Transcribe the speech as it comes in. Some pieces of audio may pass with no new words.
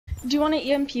Do you want an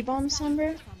EMP bomb,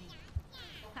 Sombra?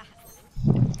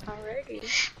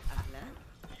 Alrighty.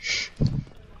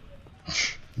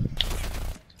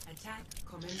 Attack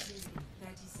commences in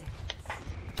 30 seconds.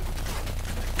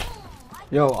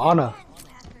 Yo, Anna,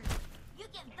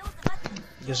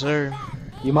 Yes, sir.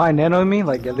 you mind nanoing me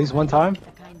like at least one time?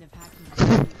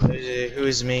 Who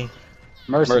is me?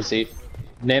 Mercy.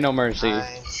 Nano Mercy.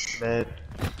 I bet.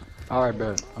 Alright,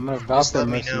 bro. I'm gonna vouch for let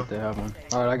me Mercy know. if they have one.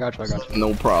 Alright, I got you.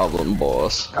 No problem,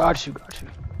 boss. Got you.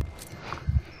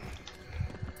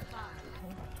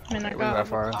 I mean, I We got got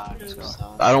far. Let's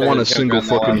go. I don't want a Check single on the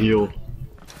fucking left. heal.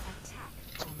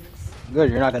 Good,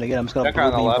 you're not gonna get him. I'm just gonna Check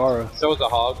on blue the beam left. Farah. So is the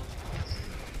hog.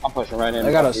 I'm pushing right in.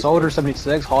 They got a soldier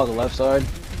 76, hog the left side.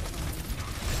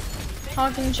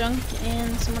 Hog and Junk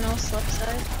and someone else left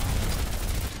side.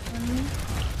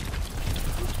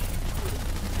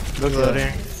 Look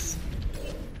Loading.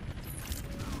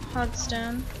 Hog's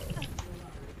down.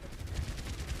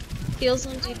 Heals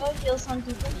on Depot, heals on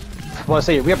Depot. Well,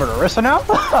 say we have an Orisa now?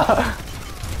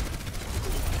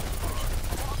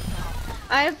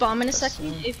 I have bomb in a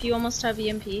second if you almost have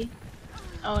EMP.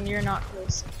 Oh, and you're not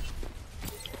close.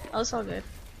 Oh, it's all good.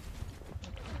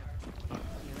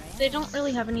 They don't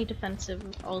really have any defensive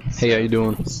ults. Hey, how you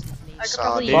doing? I could Saw,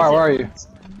 probably dude. use Where it. are you?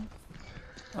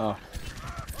 Oh.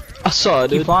 I saw it,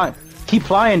 Keep dude. flying. Keep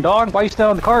flying, dog. Why you still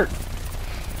on the cart?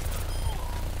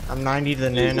 I'm 90 to the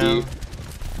nano.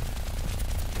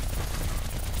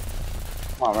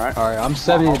 Come on, right? Alright, I'm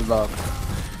 70 to the buck.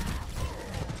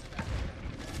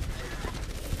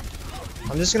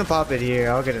 I'm just gonna pop it here.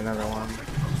 I'll get another one.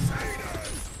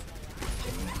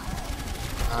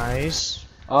 Nice.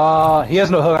 He has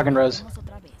no hook I can res.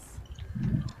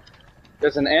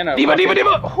 There's an Anna. Diva!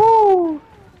 Whoo!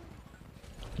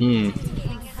 Hmm.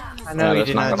 I know he that's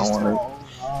did not not gonna just. work.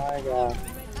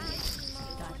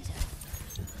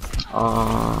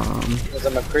 There's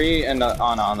a McCree and a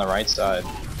Anna on the right side.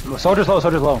 Soldier's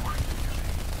low.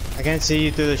 I can't see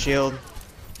you through the shield.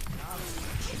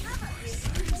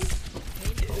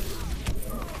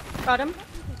 Got him.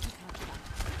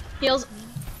 Heals.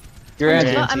 You're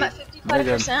in. I'm at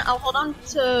 55%. I'll hold on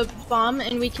to bomb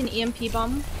and we can EMP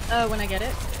bomb when I get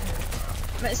it.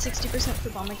 I'm at 60% for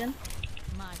bomb again.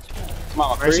 Come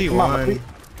on, Mercy McCree. Come on, one. McCree.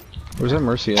 Where's that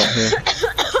Mercy at here?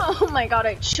 Oh my god,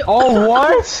 I choked. Oh,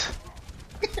 what?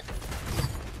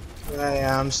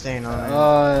 Yeah, I'm staying on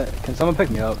it. Can someone pick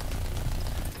me up?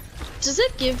 Does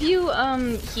it give you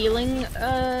healing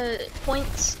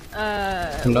points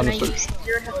Come down when I the use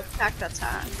your health pack that's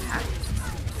hacked?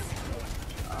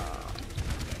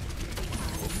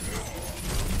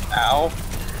 Ow.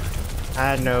 I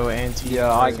had no anti.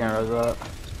 Yeah, I can't res that.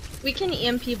 We can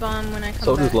EMP bomb when I come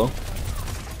Soldier's back. low.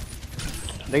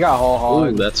 They got whole Ooh,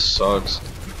 hog. that sucks.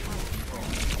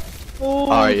 Oh,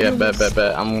 Alright, yeah, bet.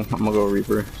 I'm gonna go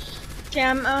Reaper.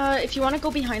 Cam, if you want to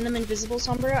go behind them invisible,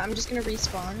 Sombra, I'm just gonna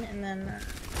respawn and then.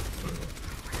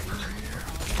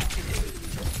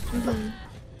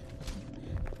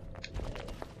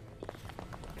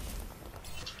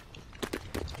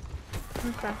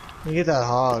 Okay. You get that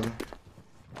hog.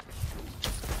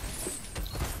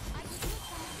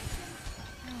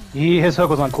 His hook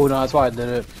was on cooldown, that's why I did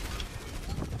it.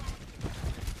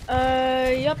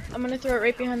 Yep, I'm gonna throw it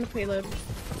right behind the payload.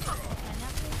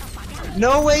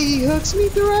 No way he hooks me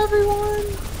through everyone.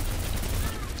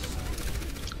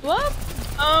 What?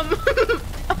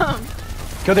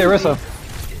 Kill the Orisa.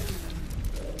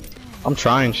 I'm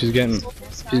trying. She's getting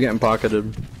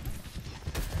pocketed.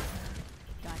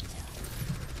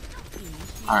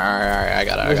 Alright, I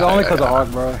got it. It's only because of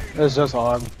hog, bro. It's just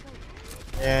hog.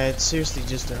 Yeah, it's seriously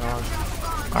just a hog.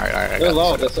 Alright, I They're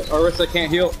low. got it. This Orisa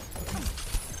can't heal.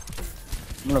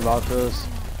 I'm gonna vouch for this.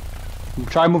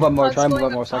 Try to move up more, Todd's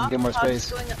going up so I can top, get more Todd's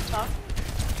space. going up top.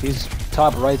 He's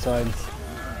top right side.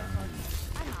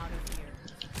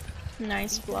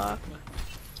 Nice block.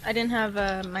 I didn't have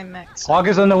my mechs. Hog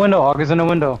is in the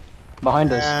window.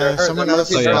 Behind us. They're hurt. Someone They're else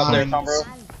is Mercy's out there, behind. Sombra.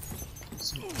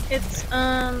 It's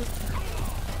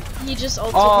he just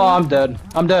ulted Oh, me.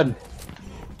 I'm dead.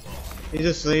 He's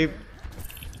asleep.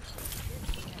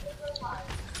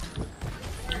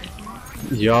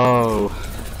 Yo.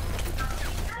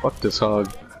 Fuck this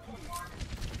hog.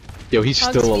 Yo, he's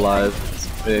Hog's still behind.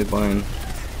 alive. Hey, fine.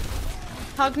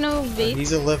 Hog no vape.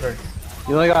 He's a liver.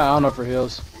 You only got Anna for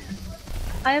heals.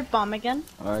 I have bomb again.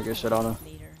 Alright, good shit, Anna.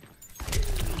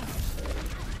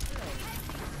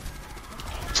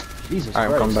 Jesus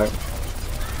Alright, I'm Christ. coming back.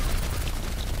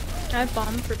 I have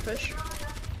bomb for push.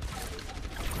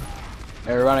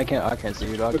 Hey, Ryan, I can't see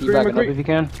you, dog. Keep McCree, backing up McCree. if you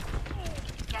can.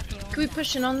 Can we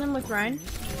push in on them with Ryan?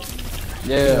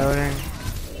 Yeah. Loading.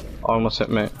 Almost hit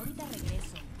me.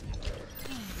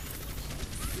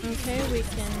 Okay, we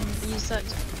can use that.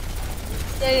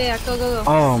 Yeah, go, go, go.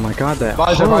 Oh my god, that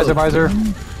Visor, visor, visor.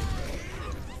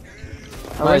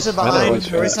 Harissa behind. Nice.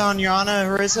 Harissa on Yana.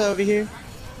 Harissa over here.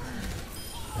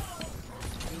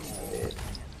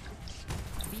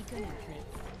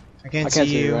 I can't, I can't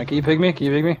see you. Can you pick me? Can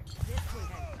you pick me?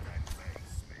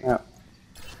 Yeah.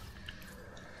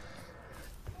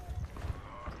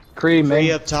 Cream, Three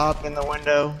man. up top in the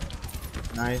window.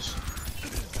 Nice.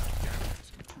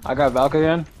 I got Valk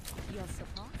again.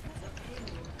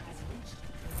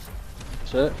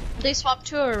 Shit. They swapped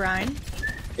to Orion.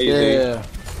 Easy. Yeah.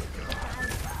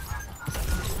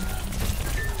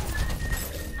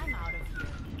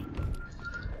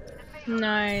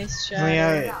 Nice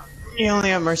shot. You only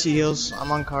have mercy heals.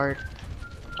 I'm on card.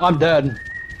 I'm dead.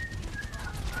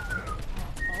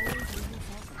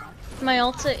 My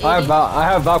ult's at 80. I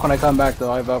have Valk when I come back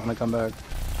though. I have Valk when I come back.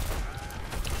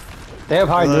 They have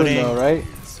high noon Reloading. though, right?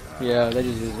 Yeah, they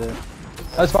just use it.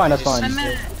 That's fine, that's fine.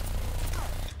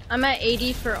 I'm at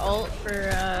 80 for ult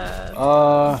for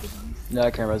no,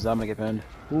 I can't res that. I'm gonna get pinned.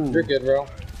 Ooh. You're good, bro.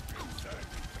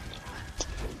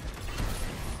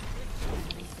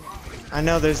 I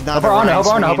know there's not Help her on it, Orion help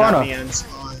her on it, swinging help her at on me and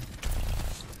spawn.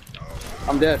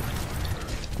 I'm dead.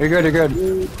 You're good, you're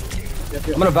good.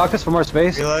 I'm gonna Valk this for more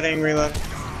space. Reloading, reload.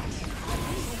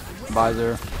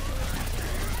 Visor.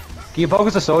 Can you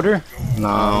focus the soldier?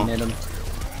 No. Hit him.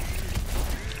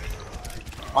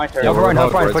 My turn. Help Ryan,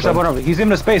 help Right Ryan, push side. up, push up. He's giving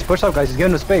the space, push up guys, he's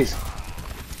giving the space.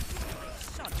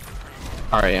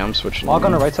 Alright, yeah, I'm switching. Walk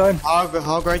on the right side. Hog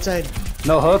right side.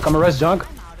 No hook, I'm gonna res junk.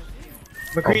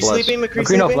 McCree bless. sleeping, McCree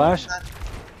McCree no sleeping. flash.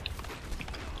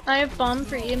 I have bomb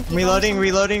for EMP. bomb Reloading, somewhere.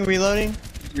 reloading, reloading.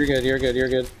 You're good, you're good, you're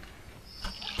good.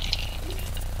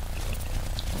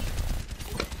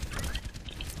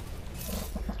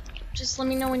 Just let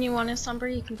me know when you want a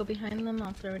Sombra. You can go behind them.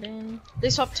 I'll throw it in. They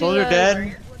swapped to Soldier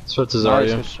dead. Switch to Nice,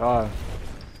 Zarya. good shot.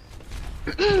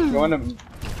 Go into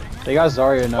They got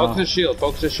Zarya now. focus his shield,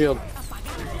 focus his shield.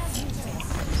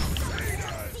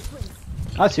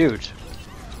 That's huge.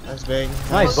 That's big.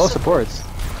 Nice, both supports.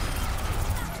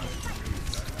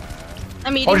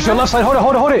 I'm eating. Oh, just your her. left side, hold it,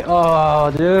 hold it, hold it! Oh,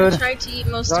 I dude. tried to eat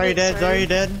most of Zarya it. dead, sorry. Zarya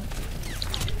dead.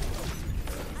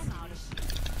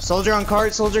 Soldier on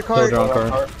cart, soldier cart. Soldier on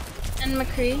card. And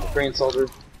McCree. Green soldier.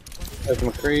 There's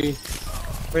McCree. You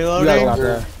guys Reloading. got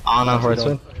there. Ana, right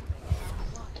side.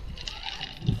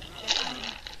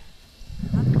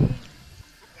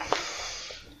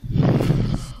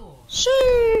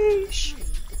 Sheesh.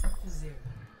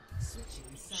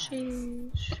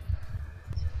 Sheesh.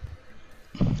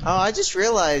 Oh, I just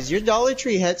realized you're Dollar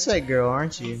Tree headset girl,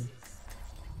 aren't you?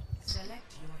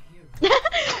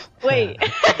 Wait.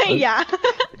 Yeah.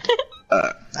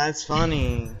 That's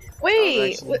funny.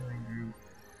 Wait.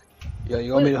 Yo,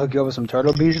 you want me to hook you up with some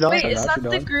turtle beach, dog? Wait, I is got that you,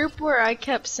 the dog. group where I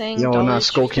kept saying Yo, Dollar not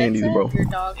skull Tree candies, headset? bro. Your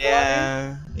dog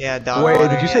water? Yeah, dog. Wait, water,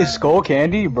 did you say yeah. skull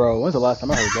candy? Bro, when's the last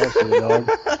time I heard that shit,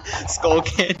 dog? Skull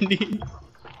candy?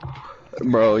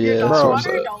 Bro, yeah. Your that's dog what I'm water,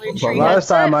 saying. Dollar The Tree last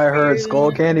time I headset heard for-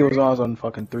 skull candy was when I was on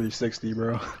fucking 360,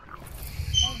 bro.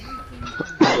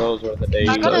 Those were the days.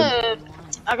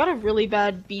 I got a really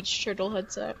bad beach turtle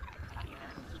headset.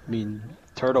 I mean,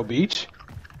 Turtle Beach?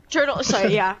 Turtle,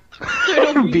 sorry, yeah.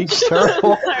 Turtle beach. Beach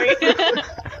turtle? Sorry.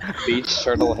 Beach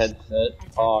turtle headset.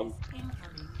 Hog.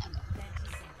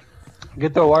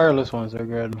 Get the wireless ones, they're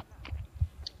good.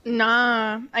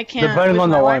 Nah, I can't. Depending With on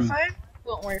my the one. Wi-Fi,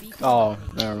 won't work. Oh,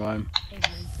 never mind.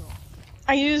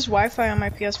 I use Wi-Fi on my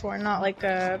PS4, not like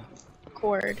a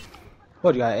cord.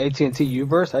 What, you got AT&T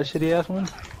U-Burst? That shitty ass one?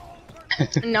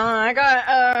 Nah, I got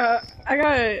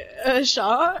a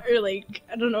shot or like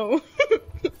I don't know.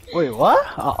 Wait, what?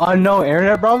 Unknown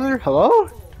internet browser? Hello?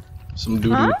 Some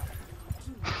doo-doo. Huh?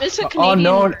 It's a Canadian.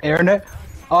 Unknown internet?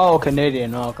 Oh,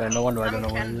 Canadian. Oh, okay, no wonder I don't know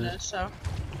what it Canada, is. so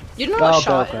you don't know what Oh,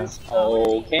 shot okay. is.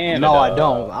 Oh, Canada. No, I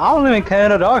don't. I don't live in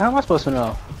Canada, dog. How am I supposed to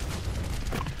know?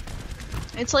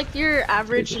 It's like your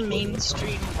average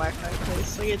mainstream Wi-Fi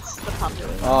place. Like it's the popular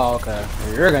one. Oh, okay.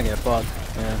 You're gonna get fucked.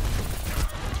 Yeah.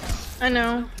 I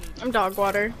know. I'm dog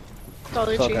water.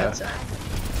 Dollar It's Tree okay. headset.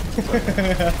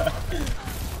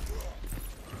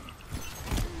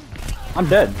 I'm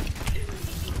dead.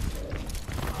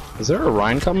 Is there a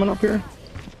Rhine coming up here?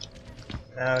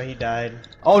 No, he died.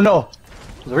 Oh no!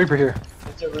 There's a Reaper here.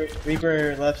 It's a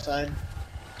Reaper left side.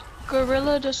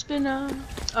 Gorilla da spinner.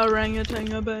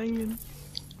 Orangutan banging.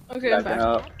 Okay, I'm Backing back.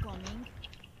 up.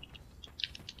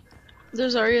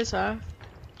 There's Arya's half.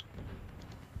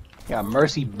 Yeah,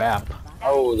 Mercy Bap.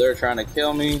 Oh, they're trying to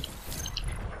kill me.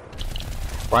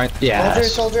 Rhine. Yeah.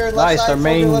 Soldier, left Nice, side, our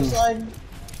main- soldier, left side.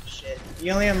 Shit.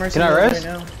 You only have mercy Can I heals rest?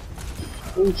 right now.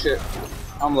 Oh shit.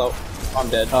 I'm low. I'm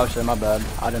dead. Oh shit, my bad.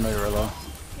 I didn't know you were low.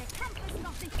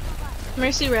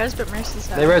 Mercy res, but Mercy's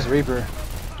They out. res Reaper.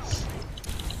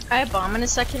 I have bomb in a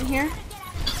second here.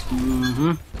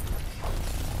 Mm-hmm.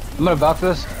 I'm gonna back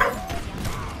this.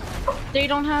 They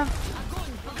don't have.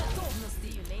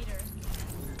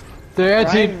 They're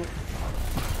anti. Ryan,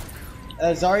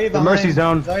 Zarya The behind. Mercy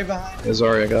zone. Zarya behind. Yeah,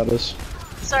 sorry, I got this.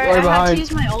 Sorry, Right I had behind. to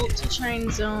use my ult to try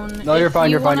and zone. No, you're If fine,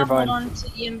 you you're fine, wanna you're fine. Hold on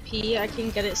to EMP, I can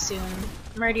get it soon.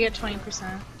 I'm already at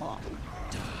 20%.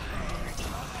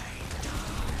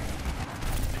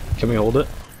 Can we hold it?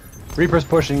 Reaper's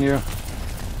pushing you.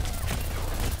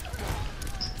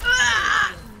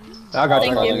 I got you.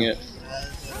 Thank I got Calling you.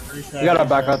 it. We gotta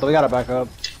back up. We gotta back up.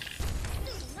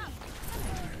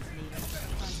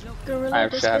 Gorilla I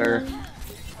have shatter.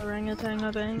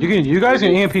 Orangutan. You guys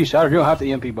can EMP shatter. You don't have to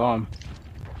EMP bomb.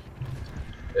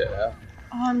 Yeah.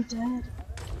 Oh, I'm dead.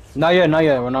 Not yet. Not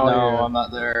yet. We're not No, here. I'm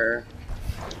not there.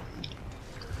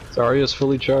 Zarya's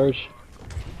fully charged.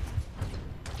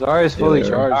 Zarya's fully Yeah.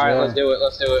 charged. Alright, yeah. let's do it.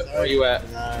 Let's do it. Where you at?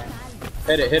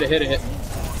 Hit it, hit it, hit it, hit.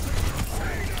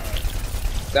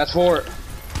 That's 4.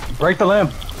 Break the limb.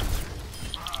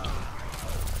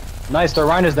 Nice. The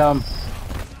Rhine is down.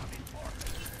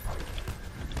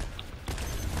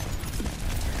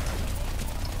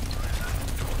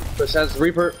 Push has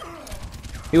Reaper.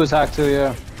 He was hacked too.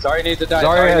 Yeah. Sorry, needs to die. Zarya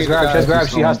Sorry, has needs to grabbed. She die. has grabbed.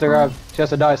 She has to grab. She has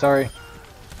to die. Sorry.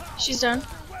 She's done.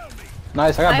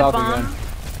 Nice. I got I have Valk again. bomb.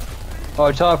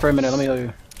 Oh, chill out for a minute. Let me heal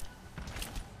you.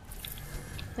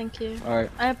 Thank you. All right.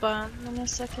 I have bomb in a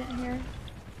second here.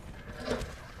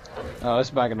 Oh, let's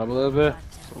back it up a little bit.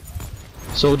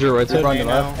 Soldier right Reaper on side. the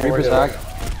left. Reaper's hacked.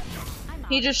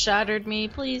 He just shattered me.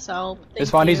 Please help. It's Thank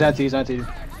fine. you. He's empty. He's empty.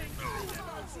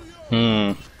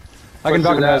 Hmm. I can Push back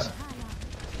through him that. guys.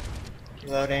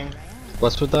 Loading.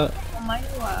 What's with that? Oh my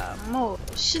mo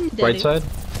shinderi. Right side?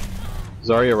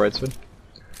 Zarya right side.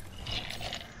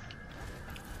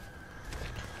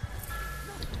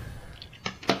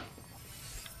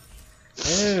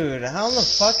 Dude, how the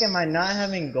fuck am I not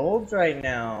having golds right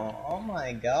now? Oh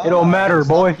my god. It don't matter,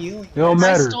 Stop boy. healing. It don't I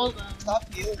matter. stole them.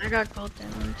 Stop healing. I got gold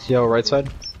damage. Yo, right side.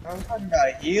 I'm talking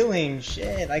about healing.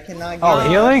 Shit, I cannot get. Oh,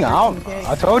 healing? I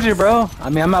 13K. told you, bro. I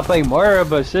mean, I'm not playing Moira,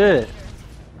 but shit.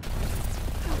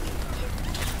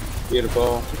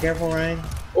 Beautiful. Be careful, Ryan.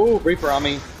 Oh, Reaper on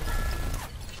me.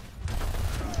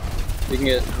 You can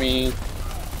get me.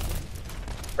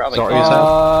 Probably. Sorry,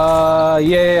 can't.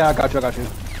 Yeah, I got you. I got you.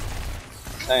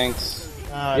 Thanks.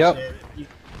 Oh, Yep. shit.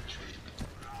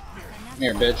 Come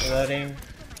here, bitch. Loading.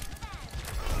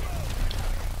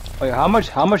 Wait, how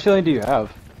much healing do you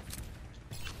have?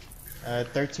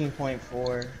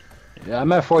 13.4. Yeah,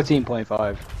 I'm at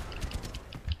 14.5.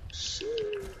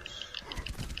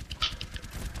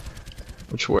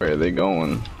 Which way are they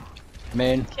going?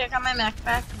 Man, Okay, I got my Mac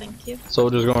back. Thank you.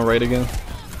 Soldier's going right again.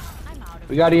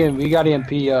 we got EMP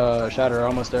shatter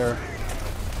almost there.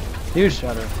 Huge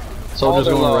shatter. Soldier's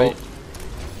All going low. right.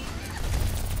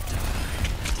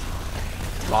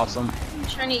 Awesome. I'm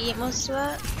trying to eat most of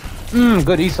that.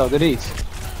 Good eats though. Good eats.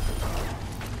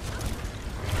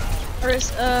 Or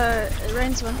is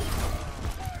Ryan's one.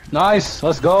 Nice.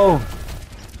 Let's go.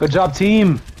 Good job,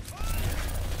 team.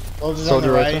 Soldiers on the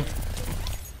Soldier right right.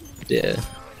 Yeah.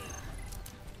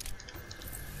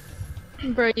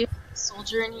 Bro, you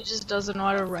soldier and he just doesn't know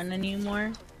how to run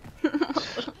anymore.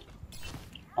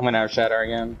 I'm gonna have shatter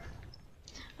again.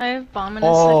 I have bomb in a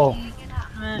Oh. second.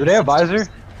 I'm at Do they have 60%.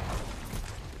 visor?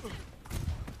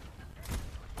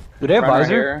 Do they have Run right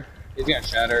visor? here. He's gonna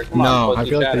shatter. Come No, on, I pussy,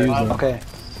 feel like they shatter. use them. Okay.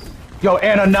 Yo,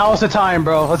 Anna, now's the time,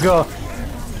 bro. Let's go.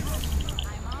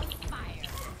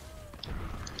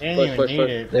 They didn't Push, even push, need push.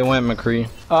 it. They went McCree.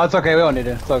 Oh, it's okay. We don't need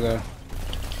it. It's okay.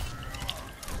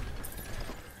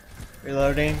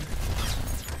 Reloading.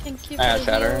 Thank you I for have the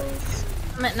shatter. heals.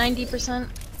 I'm at 90%.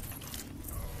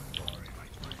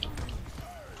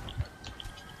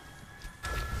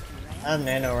 I have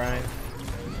nano, Ryan.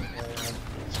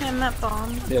 Okay, I'm at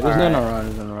bomb. Yeah, there's Alright. none around.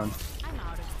 There's none around.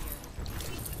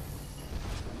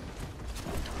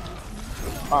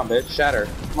 Come on, bitch, shatter.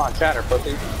 Come on, shatter,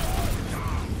 pussy.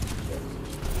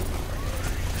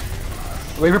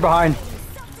 Reaper behind.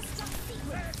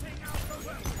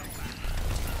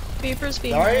 Beepers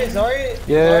being Zarya.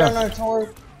 Yeah. Zarya on our tower.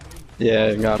 Yeah,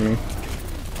 it got me.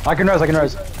 I can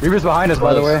res. Reaper's behind us,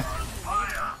 by the way.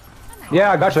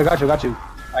 Yeah, I got you.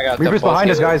 I got Reaper's the behind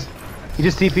us, healer. guys. He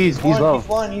just TPs. He's low.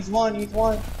 He's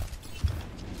one.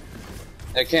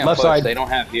 They can't Left push. side. They don't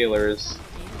have healers.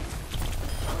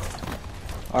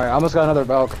 Alright, I almost got another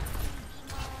Valk.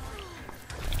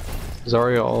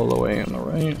 Zarya all the way on the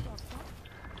right.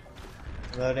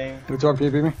 Loading. Can we talk to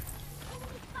you, baby?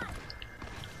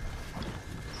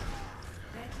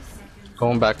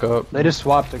 Going back up. They just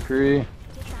swapped the Kree.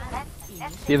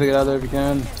 See if they get out there if you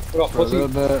can. What up, For a pussy? little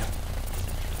bit.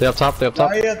 They up top, they up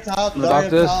top. Zarya top, About Zarya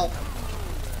this? top.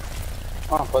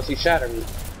 Come on, pussy, shatter me.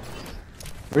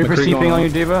 Reaper McCree TPing going on on. you,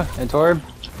 Diva, and Torb.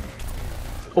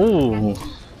 Ooh.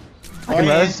 I can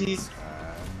Zarya res. anti.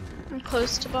 I'm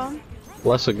close to bomb.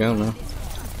 Bless again, man.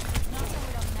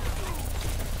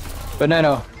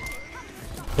 Banana.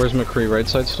 Where's McCree? Right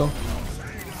side still?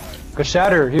 Good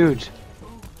shatter, huge.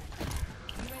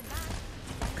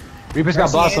 Reaper's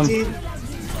got Mercy Blossom. anti.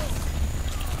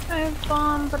 I have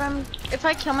bomb, but I'm. If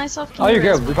I kill myself, can Oh, you you're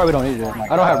res good. me? We probably don't need it.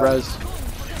 I don't have res.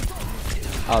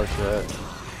 Oh, shit.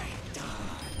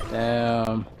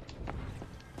 Damn.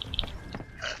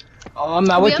 Oh, I'm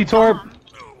not We with you, have Torb. bomb.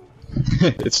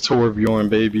 It's Torbjorn,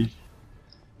 baby.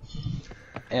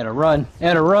 And a run.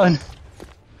 And a run.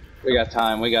 We got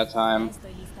time, we got time.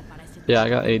 Yeah, I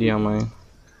got 80 on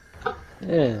my.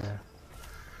 Yeah.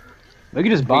 We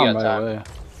can just bomb got right time. away.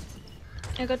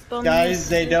 I got bomb. Guys,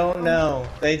 they don't know.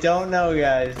 They don't know,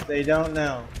 guys. They don't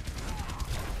know.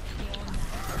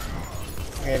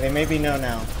 Okay, they maybe know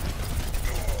now.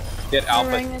 Get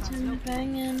alpha. Orangutan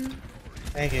banging.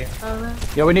 Thank you.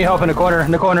 Alright. Yo, we need help in the corner.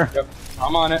 In the corner. Yep,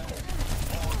 I'm on it.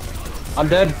 I'm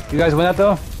dead. You guys win that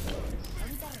though?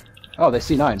 Oh, they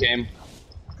see 9. Game.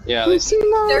 Yeah, they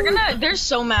They're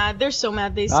so mad. They're so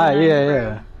mad they see Ah, 9, yeah, bro.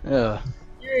 yeah. Yeah.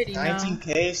 You already know.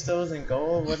 19k stones and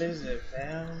gold. What is it,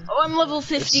 fam? Oh, I'm level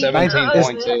 50.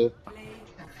 17.2.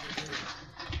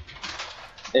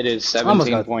 It is Almost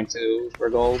got- 17.2 for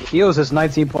gold. Heals is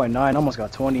 19.9. Almost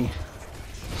got 20.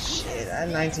 Shit, I had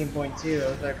 19.2. I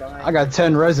was like, behind. I got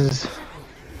 10 reses.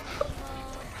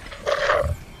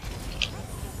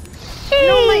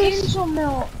 No, my angel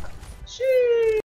milk.